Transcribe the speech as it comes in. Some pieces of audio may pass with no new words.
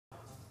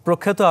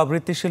প্রখ্যাত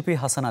আবৃত্তি শিল্পী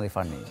হাসান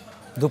আরিফার নেই।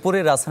 দুপুরে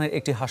রাজধানীর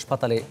একটি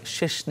হাসপাতালে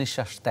শেষ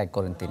নিঃশ্বাস ত্যাগ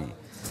করেন তিনি।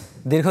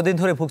 দীর্ঘদিন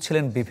ধরে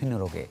ভুগছিলেন বিভিন্ন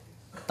রোগে।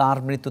 তার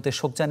মৃত্যুতে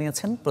শোক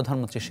জানিয়েছেন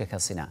প্রধানমন্ত্রী শেখ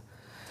হাসিনা।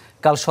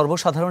 কাল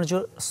সর্বসাধারণের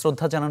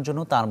শ্রদ্ধা জানানোর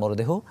জন্য তার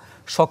মরদেহ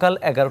সকাল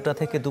 11টা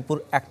থেকে দুপুর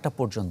 1টা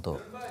পর্যন্ত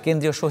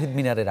কেন্দ্রীয় শহীদ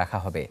মিনারে রাখা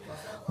হবে।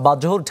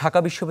 বাদ-জোহর ঢাকা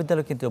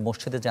বিশ্ববিদ্যালয় কেন্দ্রীয়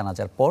মসজিদে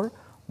জানাজার পর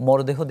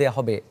মরদেহ দেয়া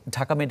হবে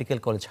ঢাকা মেডিকেল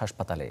কলেজ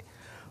হাসপাতালে।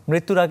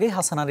 মৃত্যুর আগে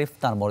হাসান আরিফ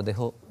তার মরদেহ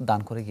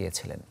দান করে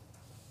গিয়েছিলেন।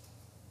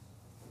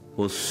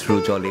 অশ্রু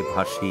জলে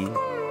ভাসি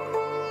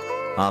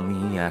আমি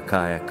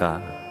একা একা,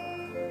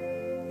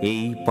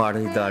 এই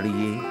পাড়ে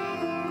দাঁড়িয়ে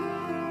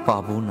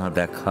পাবো না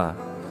দেখা।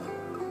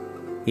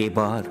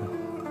 এবার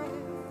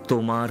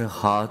তোমার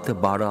হাত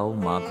বাড়াও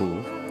মাগো,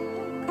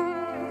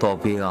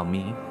 তবে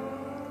আমি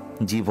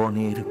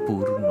জীবনের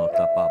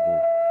পূর্ণতা পাব।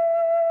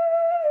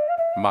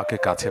 মাকে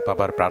কাছে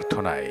পাবার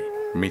প্রার্থনায়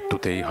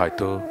মৃত্যুতেই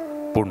হয়তো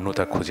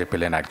পূর্ণতা খুঁজে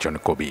পেলেন একজন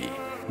কবি।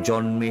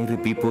 জন্মের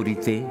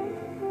বিপরীতে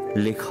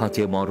লেখা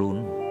যে মরণ,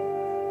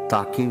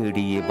 তাকে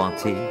এড়িয়ে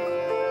বাঁচে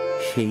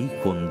সেই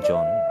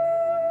কোনজন।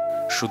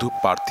 শুধু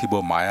পার্থিব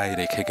মায়ায়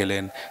রেখে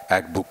গেলেন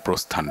এক বুক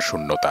প্রস্থান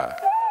শূন্যতা।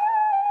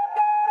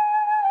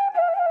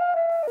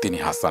 তিনি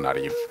হাসান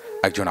আরিফ,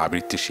 একজন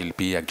আবৃত্তি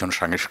শিল্পী, একজন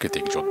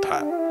সাংস্কৃতিক যোদ্ধা।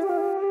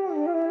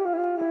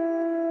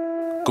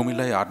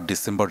 কুমিল্লায় 8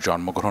 ডিসেম্বর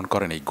জন্মগ্রহণ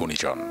করেন এই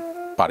গুণীজন।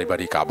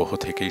 পারিবারিক আবহ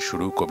থেকেই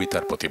শুরু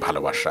কবিতার প্রতি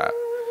ভালোবাসা।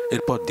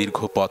 এরপর দীর্ঘ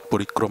পথ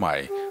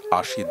পরিক্রমায়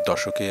 80-র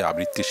দশকে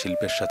আবৃত্তি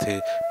শিল্পের সাথে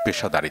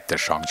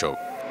পেশাদারিত্বের সংযোগ।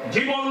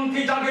 জীবন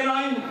কি জাগে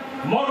নাই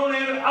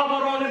মরণের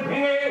আবরণ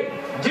ভেঙে,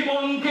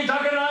 জীবন কি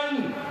জাগে নাই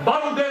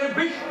বারুদের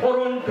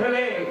বিস্ফোরণ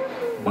ফেলে।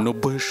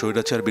 90-এর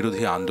স্বৈরাচার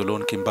বিরোধী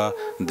আন্দোলন কিংবা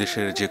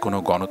দেশের যে কোনো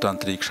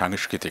গণতান্ত্রিক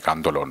সাংস্কৃতিক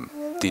আন্দোলন,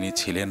 তিনি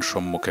ছিলেন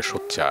সম্মুখে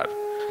সোচ্চার।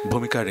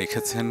 ভূমিকা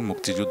রেখেছেন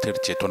মুক্তিযুদ্ধের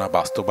চেতনা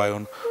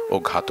বাস্তবায়ন ও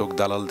ঘাতক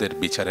দালালদের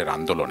বিচারের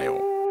আন্দোলনেও।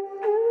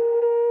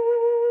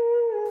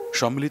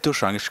 সম্মিলিত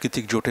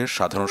সাংস্কৃতিক জোটের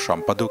সাধারণ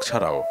সম্পাদক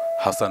ছাড়াও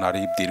হাসান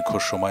আরিফ দীর্ঘ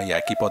সময়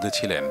একই পদে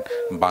ছিলেন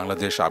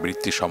বাংলাদেশ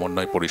আবৃত্তি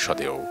সমন্বয়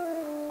পরিষদেও।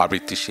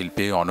 আবৃত্তি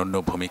শিল্পে অনন্য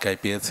ভূমিকায়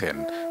পেয়েছেন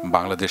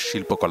বাংলাদেশ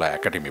শিল্পকলা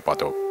একাডেমি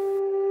পদক।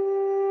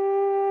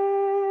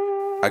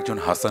 একজন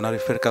হাসান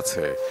আরিফের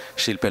কাছে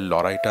শিল্পের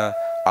লড়াইটা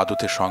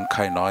আদতে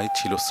সংখ্যায় নয়,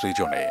 ছিল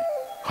সৃজনে।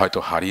 হয়তো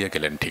হারিয়ে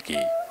গেলেন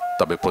ঠিকই,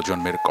 তবে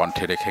প্রজন্মের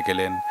কণ্ঠে রেখে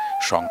গেলেন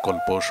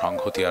সংকল্প,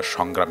 সংহতি আর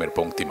সংগ্রামের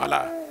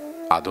পংক্তিমালা।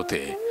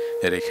 আদতে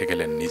রেখে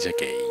গেলেন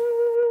নিজেকেই।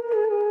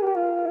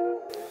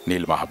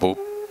 নীল মাহবুব,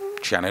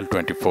 চ্যানেল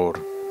 24,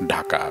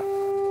 ঢাকা।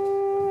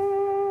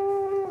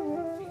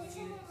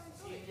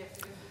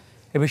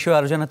 এ বিষয়ে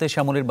আরো জানাতে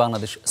শ্যামলীর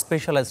বাংলাদেশ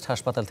স্পেশালাইজড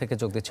হাসপাতাল থেকে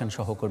যোগ দিচ্ছেন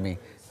সহকর্মী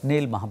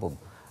নীল মাহবুব।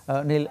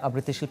 নীল,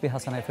 আবৃত্তি শিল্পী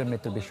হাসান আরিফের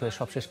মৃত্যুর বিষয়ে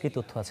সবশেষ কি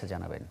তথ্য আছে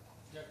জানাবেন?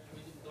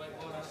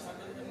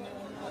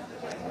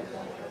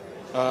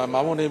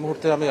 মামুন, এই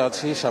মুহূর্তে আমি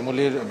আছি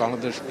শ্যামলীর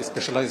বাংলাদেশ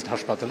স্পেশালাইজড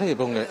হাসপাতালে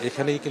এবং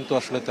এখানেই কিন্তু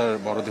আসলে তার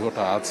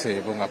মরদেহটা আছে।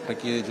 এবং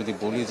আপনাকে যদি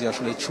বলি যে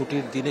আসলে এই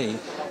ছুটির দিনেই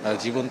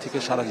জীবন থেকে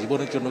সারা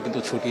জীবনের জন্য কিন্তু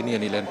ছুটি নিয়ে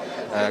নিলেন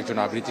একজন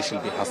আবৃত্তি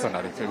শিল্পী হাসান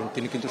আরিফ। এবং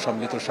তিনি কিন্তু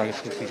সম্মিলিত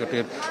সাংস্কৃতিক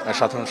জোটের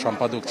সাধারণ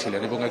সম্পাদক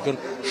ছিলেন এবং একজন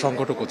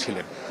সংগঠকও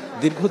ছিলেন।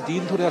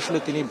 দীর্ঘদিন ধরে আসলে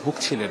তিনি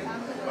ভুগছিলেন।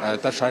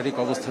 তার শারীরিক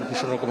অবস্থার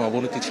ভীষণ রকম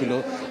অবনতি ছিল।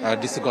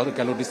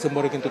 গেল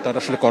ডিসেম্বরে কিন্তু তার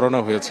আসলে করোনা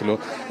হয়েছিল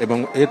এবং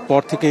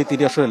এরপর থেকেই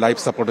তিনি আসলে লাইফ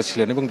সাপোর্টে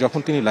ছিলেন। এবং যখন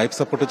তিনি লাইফ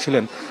সাপোর্টে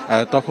ছিলেন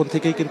তখন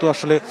থেকেই কিন্তু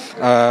আসলে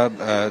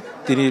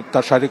তিনি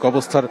তার শারীরিক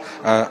অবস্থার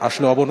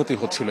আসলে অবনতি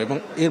হচ্ছিল এবং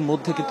এর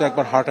মধ্যে কিন্তু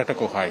একবার হার্ট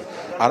অ্যাটাকও হয়।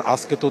 আর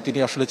আজকে তো তিনি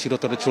আসলে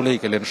চিরতরে চলেই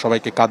গেলেন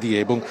সবাইকে কাঁদিয়ে।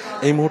 এবং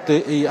এই মুহূর্তে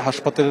এই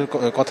হাসপাতালের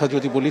কথা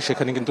যদি বলি,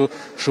 সেখানে কিন্তু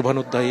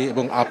শুভানুধ্যায়ী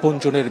এবং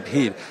আপনজনের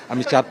ভিড়।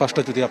 আমি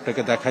 4-5টা যদি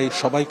আপনাকে দেখাই,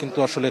 সবাই কিন্তু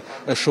আসলে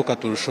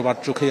শোকাতুর, সবার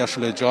চোখেই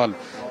আসলে জল।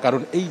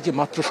 কারণ এই যে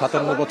মাত্র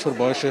 57 বছর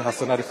বয়সে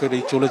হাসান আরিফের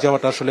এই চলে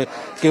যাওয়াটা আসলে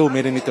কেউ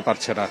মেনে নিতে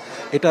পারছে না।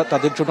 এটা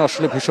তাদের জন্য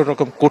আসলে ভীষণ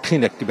রকম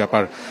কঠিন একটি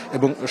ব্যাপার।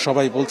 এবং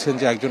সবাই বলছেন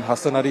যে একজন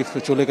হাসান আরিফ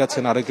চলে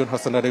গেছেন, আরেকজন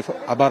হাসান আরিফ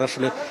আবার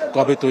আসলে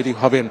কবে তৈরি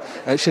হবেন,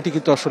 সেটি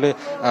কিন্তু আসলে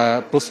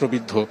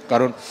প্রশ্নবিদ্ধ।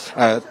 কারণ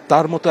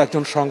তার মতো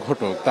একজন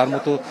সংগঠক, তার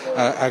মতো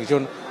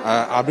একজন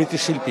আবৃত্তি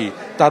শিল্পী,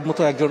 তার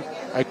মতো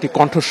একটি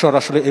কণ্ঠস্বর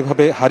আসলে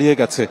এভাবে হারিয়ে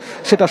গেছে,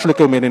 সেটা আসলে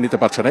কেউ মেনে নিতে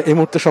পারছে না। এই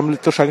মুহূর্তে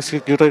সম্মিলিত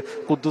সাংস্কৃতিক জোটের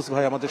কুদ্দুস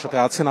ভাই আমাদের সাথে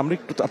আছেন। আমরা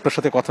একটু আপনার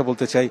সাথে কথা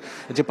বলতে চাই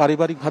যে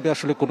পারিবারিকভাবে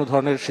আসলে কোনো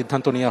ধরনের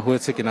সিদ্ধান্ত নেওয়া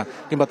হয়েছে কিনা,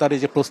 কিংবা তার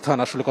এই যে প্রস্থান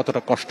আসলে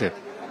কতটা কষ্টের।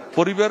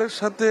 পরিবারের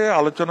সাথে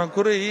আলোচনা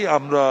করেই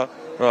আমরা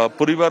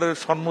পরিবারের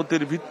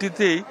সম্মতির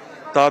ভিত্তিতেই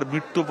তার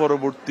মৃত্যু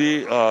পরবর্তী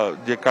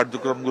যে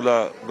কার্যক্রমগুলা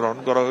গ্রহণ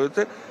করা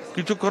হয়েছে,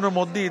 কিছুক্ষণের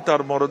মধ্যেই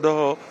তার মরদেহ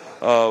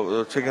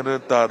সেখানে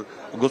তার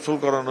গোসল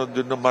করানোর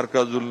জন্য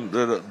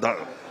মার্কাজুলের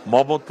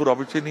মোহাম্মদপুর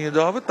অফিসে নিয়ে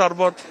যাওয়া হবে।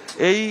 তারপর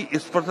এই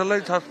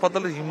স্পেশালাইজড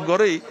হাসপাতালের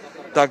হিমঘরেই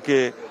তাকে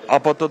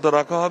আপাতত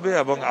রাখা হবে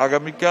এবং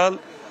আগামীকাল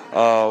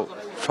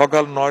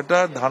সকাল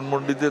 9টায়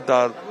ধানমন্ডিতে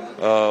তার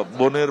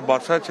বোনের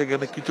বাসায়,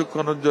 সেখানে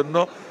কিছুক্ষণের জন্য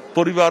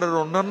পরিবারের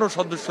অন্যান্য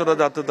সদস্যরা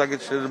যাতে তাকে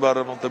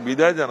শেষবারের মতো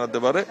বিদায় জানাতে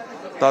পারে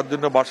তার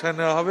জন্য বাসায়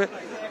নেওয়া হবে।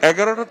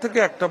 11টা থেকে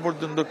 1টা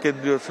পর্যন্ত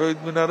কেন্দ্রীয় শহীদ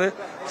মিনারে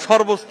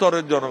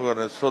সর্বস্তরের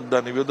জনগণের শ্রদ্ধা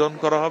নিবেদন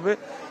করা হবে।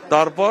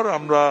 তারপর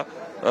আমরা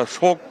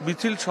শোক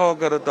মিছিল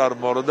সহকারে তার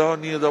মরদেহ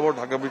নিয়ে যাব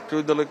ঢাকা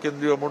বিশ্ববিদ্যালয়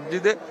কেন্দ্রীয়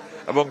মসজিদে,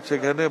 এবং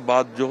সেখানে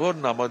বাদ জোহর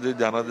নামাজে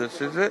জানাজা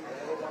শেষে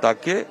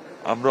তাকে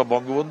আমরা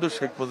বঙ্গবন্ধু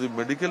শেখ মুজিব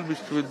মেডিকেল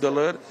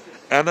বিশ্ববিদ্যালয়ের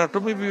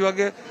অ্যানাটমি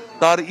বিভাগে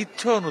তার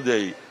ইচ্ছা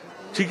অনুযায়ী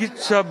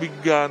চিকিৎসা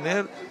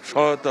বিজ্ঞানের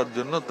সহায়তার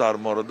জন্য তার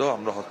মরদেহ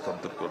আমরা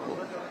হস্তান্তর করব।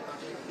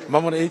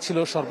 মামুন, এই ছিল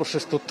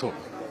সর্বশেষ তথ্য।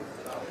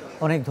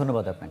 অনেক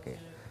ধন্যবাদ আপনাকে।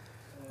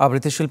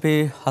 আবৃত্তি শিল্পী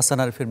হাসান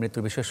আরিফের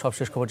মৃত্যুর বিষয়ে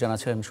সবশেষ খবর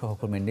জানাচ্ছিলেন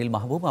সহকর্মী নীল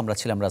মাহবুব। আমরা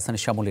ছিলাম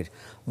রাজধানীর শ্যামলীর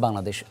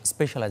বাংলাদেশ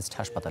স্পেশালাইজড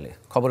হাসপাতালে।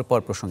 খবরের পর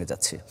প্রসঙ্গে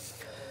যাচ্ছি।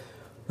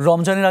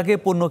 রমজানের আগে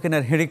পণ্য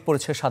কেনার হিড়িক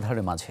পড়েছে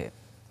সাধারণের মাঝে।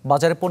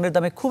 বাজারে পণ্যের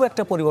দামে খুব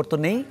একটা পরিবর্তন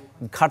নেই,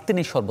 ঘাটতি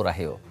নেই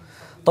সরবরাহেও।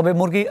 তবে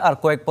মুরগি আর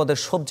কয়েক পদের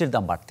সবজির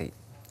দাম বাড়তি।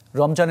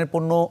 রমজানের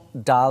পণ্য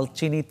ডাল,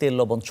 চিনি, তেল,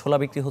 লবণ, ছোলা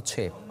বিক্রি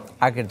হচ্ছে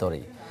আগের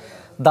দরেই।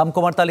 দাম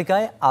কমার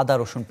তালিকায় আদা,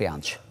 রসুন,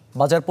 পেঁয়াজ।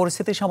 বাজার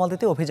পরিস্থিতি সামাল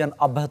দিতে অভিযান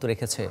অব্যাহত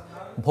রেখেছে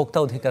ভোক্তা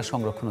অধিকার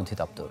সংরক্ষণ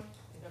অধিদপ্তর।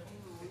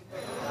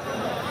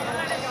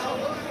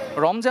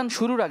 রমজান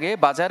শুরুর আগে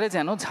বাজারে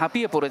যেন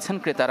ঝাঁপিয়ে পড়েছেন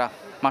ক্রেতারা।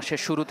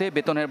 মাসের শুরুতে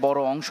বেতনের বড়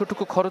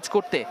অংশটুকু খরচ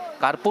করতে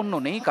কার পণ্য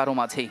নেই কারো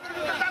মাঝেই।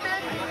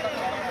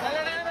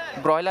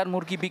 ব্রয়লার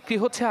মুরগি বিক্রি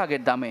হচ্ছে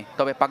আগের দামে,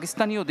 তবে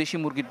পাকিস্তানি ও দেশি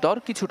মুরগির দর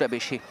কিছুটা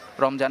বেশি।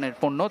 রমজানের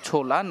পণ্য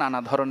ছোলা, নানা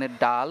ধরনের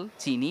ডাল,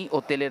 চিনি ও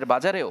তেলের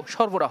বাজারেও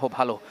সরবরাহ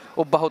ভালো।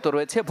 অব্যাহত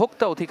রয়েছে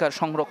ভোক্তা অধিকার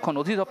সংরক্ষণ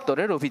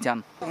অধিদপ্তরের অভিযান।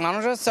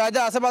 মানুষের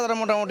চাহিদা আছে বাজারে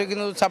মোটামুটি,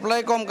 কিন্তু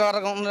সাপ্লাই কম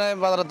কারণে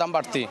বাজারের দাম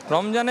বাড়তি।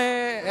 রমজানে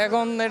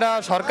এখন এটা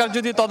সরকার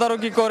যদি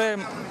তদারকি করে,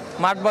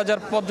 মাঠ বাজার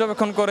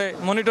পর্যবেক্ষণ করে,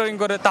 মনিটরিং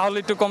করে, তাহলে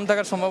একটু কম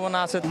থাকার সম্ভাবনা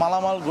আছে।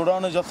 মালামাল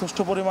গোডাউনে যথেষ্ট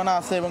পরিমাণে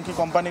আছে এবং কি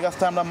কোম্পানির কাছ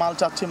থেকে আমরা মাল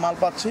চাচ্ছি, মাল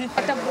পাচ্ছি।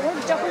 একটা বোর্ড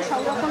যখন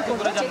সংরক্ষণ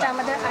করবে, যেটা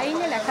আমাদের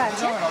আইনে লেখা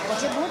আছে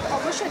যে বোর্ড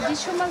অবশ্যই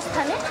দৃশ্যমান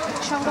স্থানে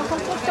সংরক্ষণ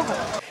করতে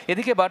হবে।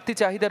 এদিকে বাড়তি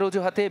চাহিদার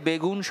অজুহাতে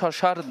বেগুন,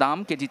 শসার দাম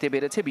কেজিতে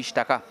বেড়েছে 20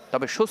 টাকা।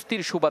 তবে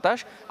স্বস্তির সুবাতাস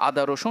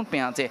আদা, রসুন,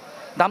 পেঁয়াজে।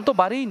 দাম তো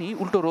বাড়েইনি,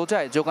 উল্টো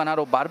রোজায় যোগান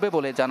আরও বাড়বে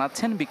বলে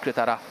জানাচ্ছেন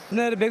বিক্রেতারা।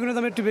 বেগুনের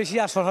দাম একটু বেশি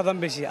আর শসার দাম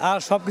বেশি, আর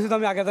সবকিছু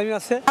দামই আগে দামই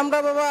আছে। আমরা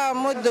বাবা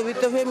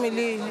মধ্যবিত্ত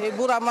ফ্যামিলি, এই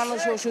বুড়া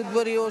মানুষ, ওষুধ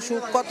বড়ি,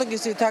 ওষুধ কত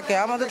কিছু থাকে,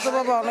 আমাদের তো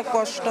বাবা অনেক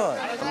কষ্ট হয়।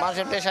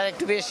 মাছের প্রেশার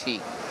একটু বেশি,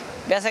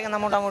 বেচা কেনা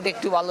মোটামুটি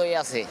একটু ভালোই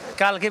আছে।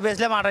 কালকে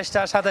বেচলাম 28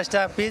 টাকা 27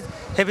 টাকা পিস,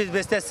 হেভিস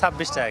বেচতে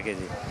 26 টাকা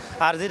কেজি।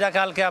 আর যেটা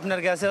কালকে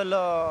আপনার কাছে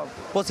হলো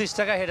 25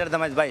 টাকা, হেটার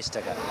দাম 22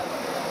 টাকা।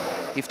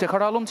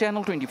 ইফতেখার আলম,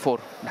 চ্যানেল 24,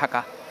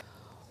 ঢাকা।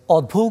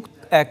 অদ্ভুত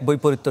এক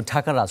বৈপরীত্য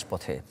ঢাকার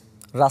রাজপথে।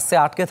 রাস্তায়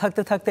আটকে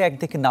থাকতে থাকতে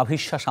একদিকে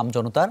নাভিশ্বাস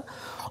আমজনতার,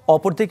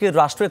 অপরদিকে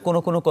রাষ্ট্রের কোনো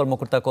কোনো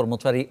কর্মকর্তা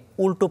কর্মচারী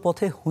উল্টো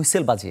পথে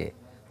হুইসেল বাজিয়ে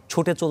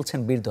ছুটে চলছেন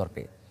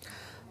বীরদর্পে।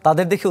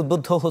 তাদের দেখে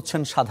উদ্বুদ্ধ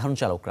হচ্ছেন সাধারণ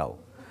চালকরাও।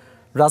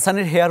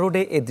 রাজধানীর হেয়ার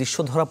রোডে এই দৃশ্য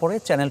ধরা পড়ে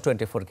চ্যানেল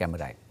 24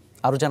 ক্যামেরায়।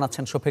 আরও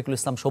জানাচ্ছেন শফিকুল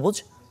ইসলাম সবুজ,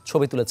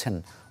 ছবি তুলেছেন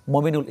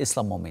মমিনুল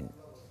ইসলাম মমিন।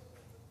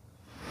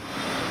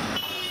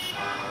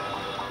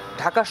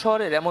 ঢাকা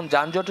শহরের এমন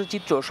যানজটের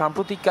চিত্র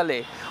সাম্প্রতিককালে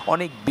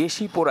অনেক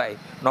বেশি পোড়ায়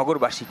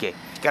নগরবাসীকে।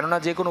 কেননা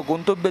যে কোনো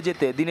গন্তব্যে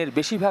যেতে দিনের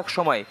বেশিরভাগ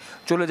সময়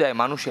চলে যায়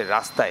মানুষের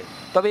রাস্তায়।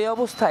 তবে এই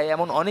অবস্থায়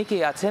এমন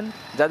অনেকেই আছেন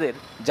যাদের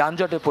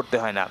যানজটে পড়তে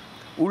হয় না।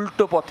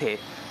 উল্টো পথে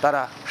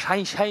তারা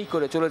সাঁই সাঁই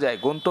করে চলে যায়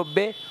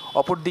গন্তব্যে,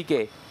 অপরদিকে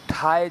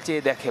ঠায়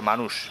চেয়ে দেখে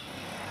মানুষ।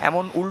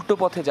 এমন উল্টো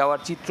পথে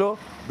যাওয়ার চিত্র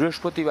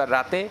বৃহস্পতিবার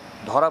রাতে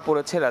ধরা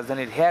পড়েছে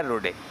রাজধানীর হেয়ার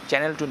রোডে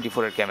চ্যানেল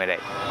 24-এর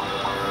ক্যামেরায়।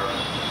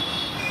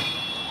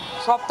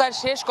 সপ্তাহের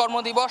শেষ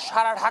কর্মদিবস,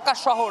 সারা ঢাকা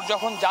শহর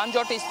যখন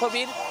যানজটে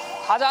স্থবির,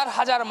 হাজার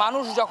হাজার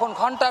মানুষ যখন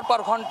ঘন্টার পর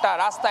ঘন্টা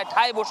রাস্তায়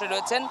ঠায় বসে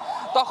রয়েছেন,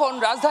 তখন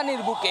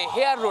রাজধানীর বুকে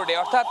হেয়ার রোডে,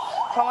 অর্থাৎ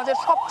সমাজের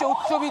সবচেয়ে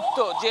উচ্চবিত্ত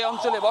যে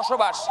অঞ্চলে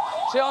বসবাস,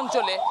 সে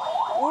অঞ্চলে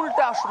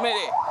উল্টা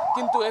মেরে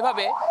কিন্তু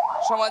এভাবে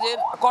সমাজের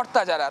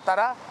কর্তা যারা,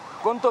 তারা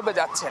গন্তব্যে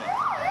যাচ্ছেন।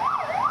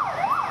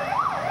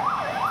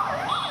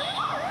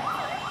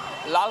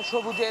 লাল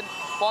সবুজের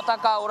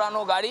পতাকা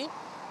ওড়ানো গাড়ি,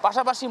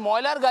 পাশাপাশি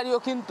ময়লার গাড়িও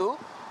কিন্তু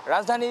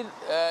রাজধানীর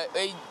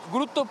এই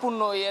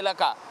গুরুত্বপূর্ণ এই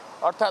এলাকা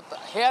অর্থাৎ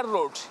হেয়ার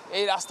রোড,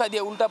 এই রাস্তা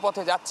দিয়ে উল্টা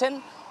পথে যাচ্ছেন।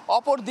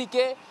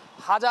 অপরদিকে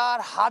হাজার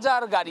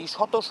হাজার গাড়ি,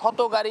 শত শত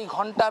গাড়ি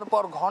ঘন্টার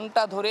পর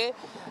ঘন্টা ধরে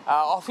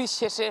অফিস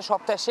শেষে,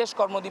 সপ্তাহের শেষ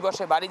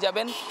কর্মদিবসে বাড়ি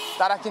যাবেন,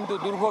 তারা কিন্তু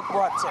দুর্ভোগ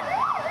পোহাচ্ছেন।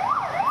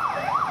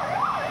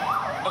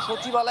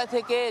 সচিবালয়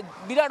থেকে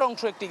বিরাট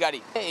অংশ একটি গাড়ি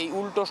এই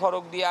উল্টো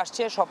সড়ক দিয়ে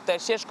আসছে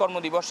সপ্তাহের শেষ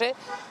কর্মদিবসে।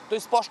 তো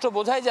স্পষ্ট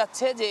বোঝাই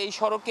যাচ্ছে যে এই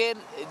সড়কের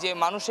যে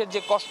মানুষের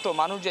যে কষ্ট,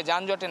 মানুষ যে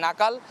যানজটে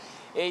নাকাল,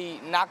 এই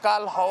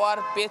নাকাল হওয়ার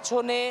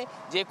পেছনে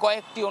যে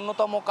কয়েকটি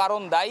অন্যতম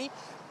কারণ দায়ী,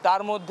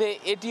 তার মধ্যে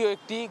এটিও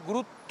একটি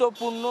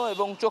গুরুত্বপূর্ণ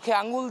এবং চোখে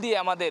আঙ্গুল দিয়ে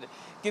আমাদের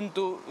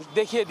কিন্তু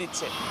দেখিয়ে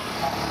দিচ্ছে।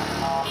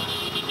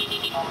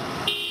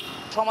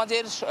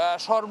 সমাজের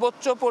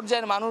সর্বোচ্চ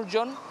পর্যায়ের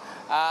মানুষজন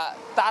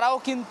তারাও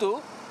কিন্তু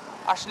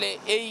আসলে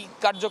এই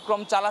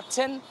কার্যক্রম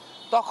চালাচ্ছেন।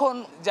 তখন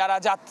যারা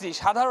যাত্রী,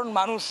 সাধারণ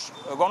মানুষ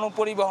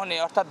গণপরিবহনে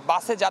অর্থাৎ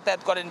বাসে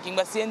যাতায়াত করেন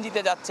কিংবা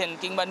সিএনজিতে যাচ্ছেন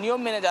কিংবা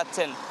নিয়ম মেনে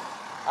যাচ্ছেন,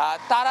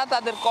 তারা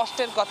তাদের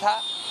কষ্টের কথা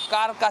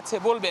কার কাছে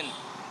বলবেন,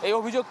 এই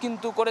অভিযোগ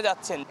কিন্তু করে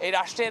যাচ্ছেন। এই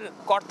রাষ্ট্রের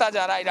কর্তা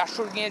যারা, এই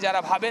রাষ্ট্র নিয়ে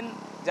যারা ভাবেন,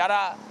 যারা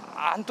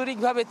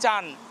আন্তরিকভাবে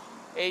চান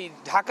এই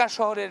ঢাকা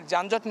শহরের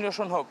যানজট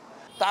নিরসন হোক,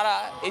 তারা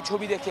এই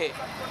ছবি দেখে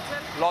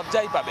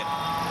লজ্জাই পাবেন।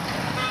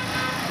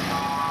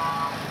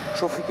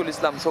 শফিকুল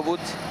ইসলাম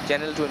সবুজ,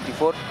 চ্যানেল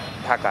 24,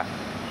 ঢাকা।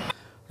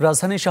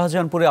 রাজধানীর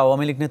শাহজাহানপুরে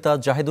আওয়ামী লীগ নেতা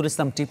জাহিদুল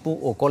ইসলাম টিপু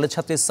ও কলেজ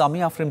ছাত্রী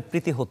সামিয়া আফরিন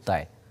প্রীতি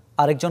হত্যায়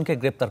আরেকজনকে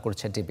গ্রেপ্তার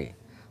করেছে ডিবি।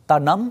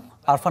 তার নাম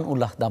আরফান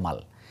উল্লাহ দামাল।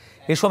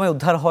 এ সময়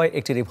উদ্ধার হয়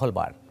একটি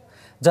রিভলভার।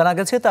 জানা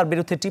গেছে তার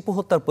বিরুদ্ধে টিপু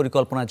হত্যার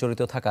পরিকল্পনায়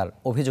জড়িত থাকার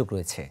অভিযোগ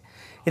রয়েছে।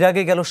 এর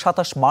আগে গেল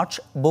 27 মার্চ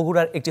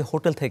বগুড়ার একটি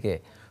হোটেল থেকে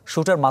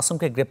শুটার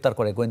মাসুমকে গ্রেপ্তার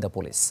করে গোয়েন্দা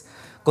পুলিশ।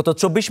 গত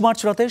 24 মার্চ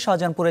রাতে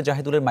শাহজাহানপুরে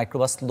জাহিদুলের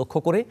মাইক্রোবাস লক্ষ্য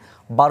করে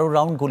 12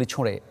 রাউন্ড গুলি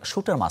ছোঁড়ে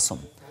শুটার মাসুম।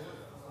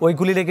 ওই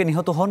গুলি লেগে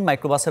নিহত হন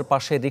মাইক্রোবাসের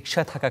পাশে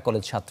রিকশায় থাকা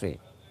কলেজ ছাত্রী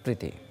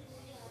প্রীতি।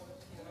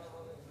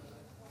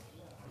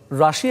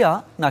 রাশিয়া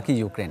নাকি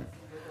ইউক্রেন,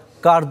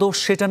 কার দোষ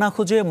সেটা না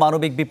খুঁজে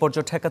মানবিক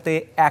বিপর্যয় ঠেকাতে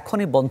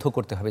এখনই বন্ধ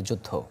করতে হবে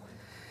যুদ্ধ।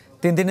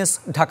 3 দিনের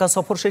ঢাকা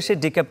সফর শেষে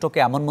ডিক্যাপ্টোকে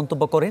এমন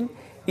মন্তব্য করেন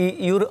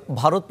ইউর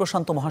ভারত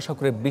প্রশান্ত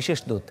মহাসাগরের বিশেষ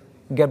দূত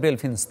গ্যাব্রিয়েল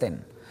ফিনস্টেন।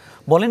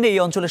 বলেন, এই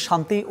অঞ্চলের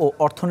শান্তি ও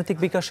অর্থনৈতিক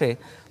বিকাশে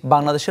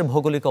বাংলাদেশের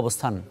ভৌগোলিক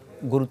অবস্থান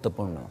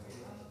গুরুত্বপূর্ণ।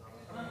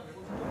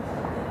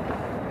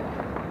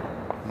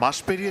 মাস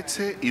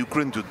পেরিয়েছে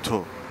ইউক্রেন যুদ্ধ,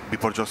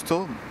 বিপর্যস্ত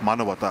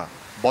মানবতা,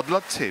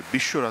 বদলাচ্ছে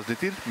বিশ্ব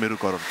রাজনীতির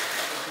মেরুকরণ।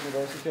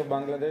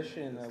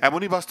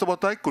 এমনই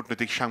বাস্তবতায়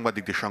কূটনৈতিক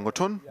সাংবাদিকদের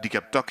সংগঠন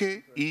ডিক্যাপ্টকে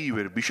ইইউ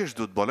এর বিশেষ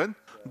দূত বলেন,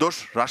 দোষ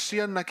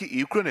রাশিয়ার নাকি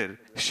ইউক্রেনের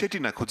সেটি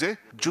না খুঁজে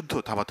যুদ্ধ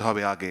থামাতে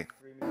হবে আগে।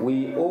 We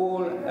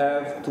all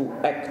have to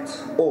act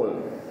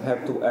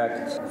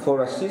for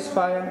a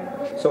ceasefire.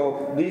 So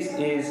this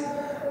is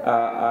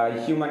a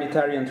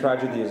humanitarian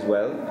tragedy as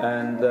well,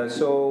 and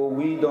so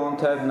we don't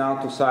have now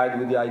to side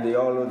with the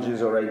ideologies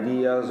or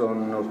ideas on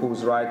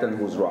who's right and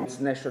who's wrong.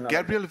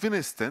 Gabriel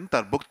ফিনস্টেন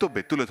তার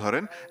বক্তব্যে তুলে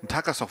ধরেন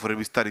ঢাকা সফরে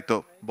বিস্তারিত।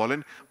 বলেন,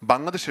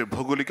 বাংলাদেশের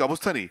ভৌগোলিক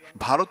অবস্থানই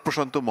ভারত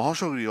প্রশান্ত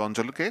মহাসাগরীয়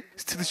অঞ্চলকে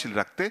স্থিতিশীল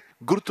রাখতে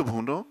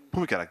গুরুত্বপূর্ণ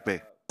ভূমিকা রাখবে।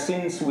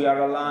 Since we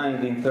are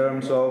aligned in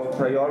terms of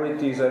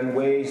priorities and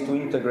ways to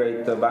integrate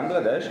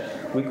Bangladesh,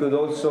 we could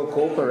also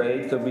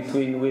cooperate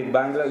with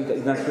Bangladesh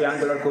in a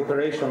triangular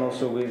cooperation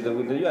also with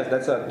the US.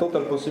 That's a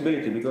total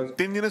possibility because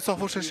 3 দিনের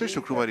সফর শেষে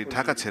শুক্রবারই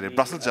ঢাকা ছেড়ে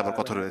Brussels যাবার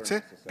কথা রয়েছে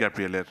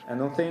গ্যাব্রিয়েলের।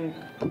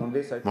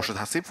 Morshed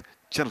Hasif,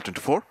 channel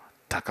 24,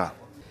 Dhaka.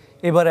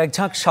 এবার এক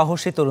ঝাঁক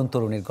সাহসী তরুণ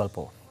তরুণীর গল্প,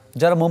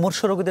 যারা মুমূর্ষ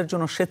রোগীদের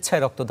জন্য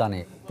স্বেচ্ছায় রক্তদানে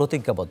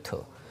প্রতিজ্ঞাবদ্ধ।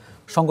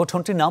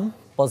 সংগঠনটির নাম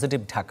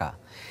পজিটিভ ঢাকা।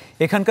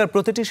 এখানকার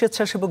প্রতিটি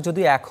স্বেচ্ছাসেবক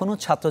যদি এখনও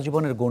ছাত্র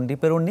জীবনের গণ্ডি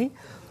পেরোননি,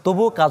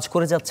 তবুও কাজ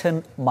করে যাচ্ছেন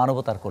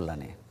মানবতার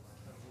কল্যাণে।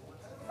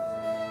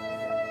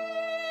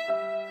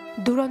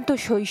 দুরন্ত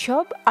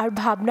শৈশব আর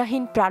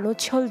ভাবনাহীন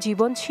প্রাণোচ্ছল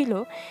জীবন ছিল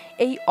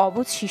এই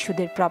অবুঝ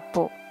শিশুদের প্রাপ্য,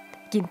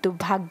 কিন্তু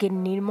ভাগ্যের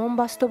নির্মম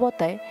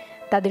বাস্তবতায়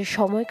তাদের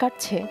সময়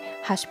কাটছে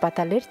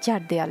হাসপাতালের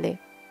 4 দেয়ালে।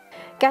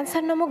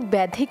 ক্যান্সার নামক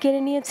ব্যাধি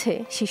কেড়ে নিয়েছে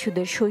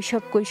শিশুদের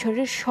শৈশব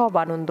কৈশোরের সব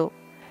আনন্দ।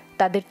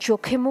 তাদের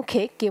চোখে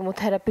মুখে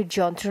কেমোথেরাপির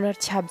যন্ত্রণার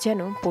ছাপ যেন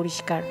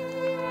পরিষ্কার।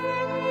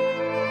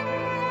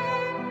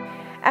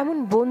 এমন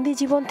বন্দি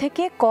জীবন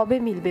থেকে কবে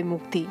মিলবে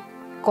মুক্তি?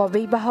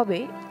 কবেই বা হবে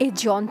এই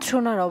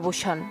যন্ত্রণার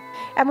অবসান?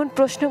 এমন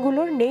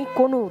প্রশ্নগুলোর নেই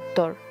কোনো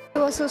উত্তর।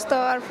 অসুস্থ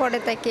হওয়ার পরে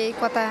থেকে এই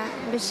কথা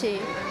বেশি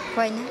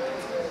হয় না।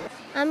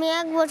 আমি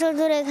 1 বছর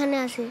ধরে এখানে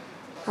আছি,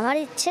 আমার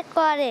ইচ্ছে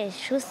করে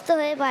সুস্থ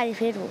হয়ে বাড়ি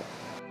ফিরবো।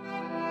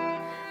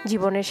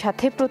 জীবনের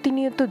সাথে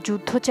প্রতিনিয়ত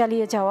যুদ্ধ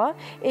চালিয়ে যাওয়া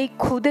এই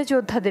ক্ষুদে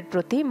যোদ্ধাদের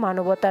প্রতি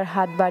মানবতার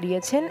হাত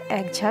বাড়িয়েছেন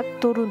এক ঝাঁক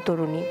তরুণ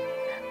তরুণী।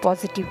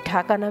 পজিটিভ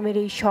ঢাকা নামের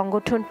এই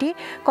সংগঠনটি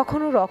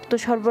কখনো রক্ত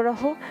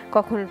সরবরাহ,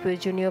 কখনো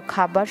প্রয়োজনীয়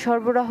খাবার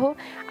সরবরাহ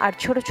আর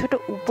ছোট ছোট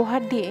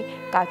উপহার দিয়ে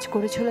কাজ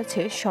করে চলেছে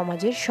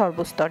সমাজের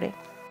সর্বস্তরে।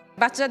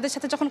 বাচ্চাদের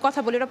সাথে যখন কথা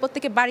বলি, ওরা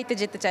প্রত্যেকে বাড়িতে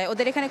যেতে চায়,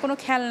 ওদের এখানে কোনো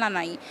খেলনা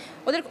নাই,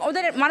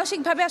 ওদের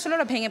মানসিকভাবে আসলে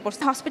ওরা ভেঙে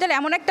পড়ছে। হসপিটালে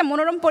এমন একটা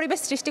মনোরম পরিবেশ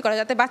সৃষ্টি করা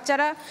যাতে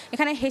বাচ্চারা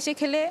এখানে হেসে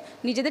খেলে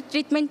নিজেদের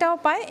ট্রিটমেন্টটাও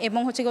পায়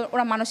এবং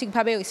ওরা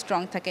মানসিকভাবেও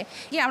স্ট্রং থাকে।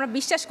 আমরা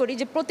বিশ্বাস করি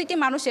যে প্রতিটি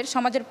মানুষের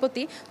সমাজের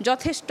প্রতি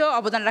যথেষ্ট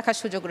অবদান রাখার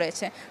সুযোগ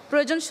রয়েছে,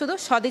 প্রয়োজন শুধু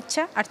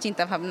সদিচ্ছা আর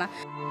চিন্তাভাবনা।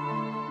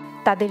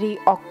 তাদের এই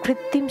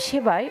অকৃত্রিম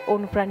সেবায়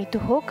অনুপ্রাণিত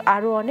হোক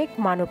আরও অনেক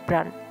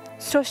মানবপ্রাণ।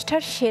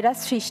 স্রষ্টার সেরা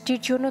সৃষ্টির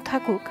জন্য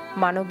থাকুক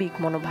মানবিক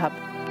মনোভাব।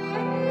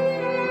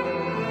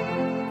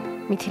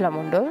 মিথিলা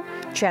মণ্ডল,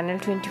 চ্যানেল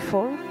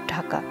 24,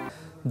 ঢাকা।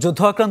 যুদ্ধ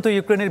আক্রান্ত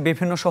ইউক্রেনের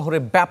বিভিন্ন শহরে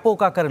ব্যাপক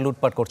আকারে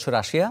লুটপাট করছে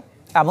রাশিয়া,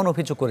 এমন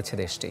অভিযোগ করেছে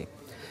দেশটি।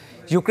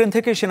 ইউক্রেন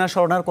থেকে সেনা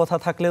সরানোর কথা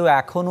থাকলেও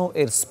এখনও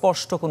এর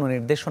স্পষ্ট কোনো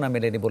নির্দেশনা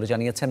মেলেনি বলে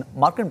জানিয়েছেন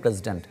মার্কিন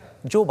প্রেসিডেন্ট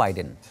জো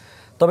বাইডেন।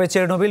 তবে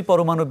চেরনোবিল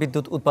পরমাণু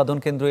বিদ্যুৎ উৎপাদন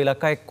কেন্দ্র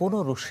এলাকায় কোনো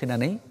রুশ সেনা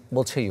নেই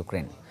বলছে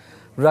ইউক্রেন।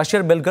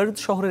 রাশিয়ার বেলগ্রাদ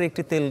শহরের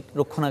একটি তেল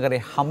রক্ষণাগারে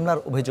হামলার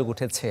অভিযোগ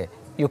উঠেছে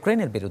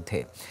ইউক্রেনের বিরুদ্ধে।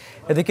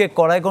 এদিকে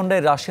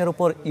কড়াইগন্ডায় রাশিয়ার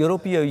উপর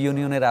ইউরোপীয়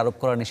ইউনিয়নের আরোপ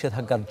করা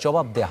নিষেধাজ্ঞার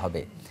জবাব দেওয়া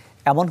হবে,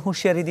 এমন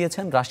হুঁশিয়ারি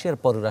দিয়েছেন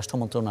রাশিয়ার পররাষ্ট্র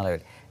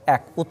মন্ত্রণালয়ের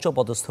এক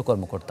উচ্চপদস্থ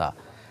কর্মকর্তা।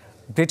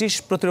 ব্রিটিশ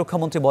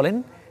প্রতিরক্ষামন্ত্রী বলেন,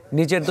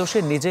 নিজের দোষে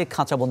নিজেই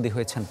খাঁচাবন্দি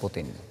হয়েছেন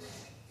পুতিন।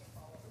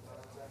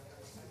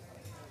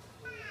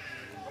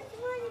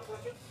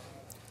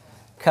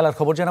 খেলার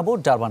খবর জানাবো।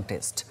 ডারবান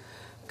টেস্ট,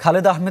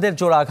 খালেদ আহমেদের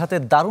জোড়া আঘাতে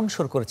দারুণ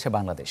শুরু করেছে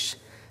বাংলাদেশ।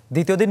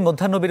 দ্বিতীয় দিন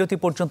মধ্যাহ্ন বিরতি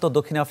পর্যন্ত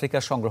দক্ষিণ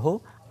আফ্রিকার সংগ্রহ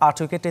 8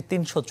 উইকেটে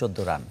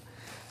 314 রান,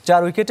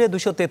 4 উইকেটে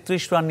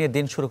 233 রান নিয়ে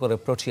দিন শুরু করে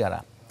প্রোটিয়ারা।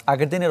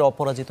 আগের দিনের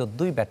অপরাজিত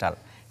 2 ব্যাটার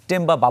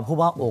টেম্বা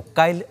বাভুমা ও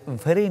কাইল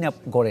ভেরিনা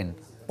গড়েন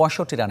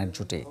 ৬৫ রানের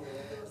জুটি।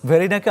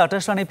 ভেরিনাকে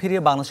 ২৮ রানে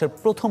ফিরিয়ে বাংলাদেশের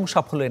প্রথম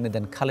সাফল্য এনে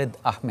দেন খালেদ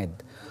আহমেদ।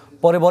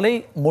 পরে বলেই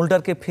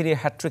মোল্ডারকে ফিরিয়ে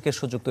হ্যাট্রিকের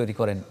সুযোগ তৈরি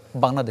করেন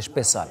বাংলাদেশ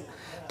পেসার।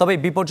 তবে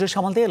বিপর্যয়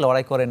সামাল দিয়ে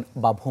লড়াই করেন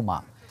বাভুমা।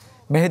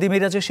 মেহেদি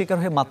মিরাজের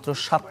শিকার হয়ে মাত্র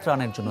 ৭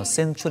 রানের জন্য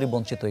সেঞ্চুরি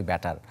বঞ্চিত ওই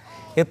ব্যাটার।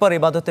 এরপর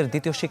ইবাদতের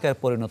দ্বিতীয় শিকারে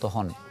পরিণত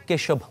হন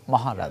কেশব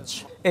মহারাজ।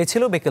 এই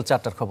ছিল বিকেল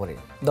 ৪টার খবরে।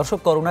 দর্শক,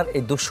 করোনার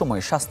এই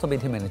দুঃসময়ে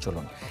স্বাস্থ্যবিধি মেনে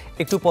চলুন।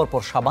 একটু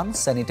পরপর সাবান,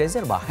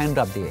 স্যানিটাইজার বা হ্যান্ড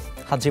রাব দিয়ে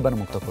হাত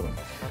জীবাণুমুক্ত করুন।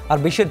 আর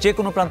বিশ্বের যে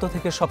কোনো প্রান্ত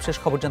থেকে সবশেষ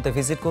খবর জানতে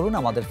ভিজিট করুন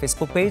আমাদের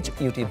ফেসবুক পেজ,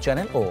 ইউটিউব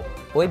চ্যানেল ও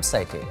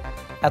ওয়েবসাইটে।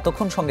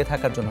 এতক্ষণ সঙ্গে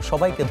থাকার জন্য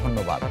সবাইকে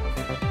ধন্যবাদ।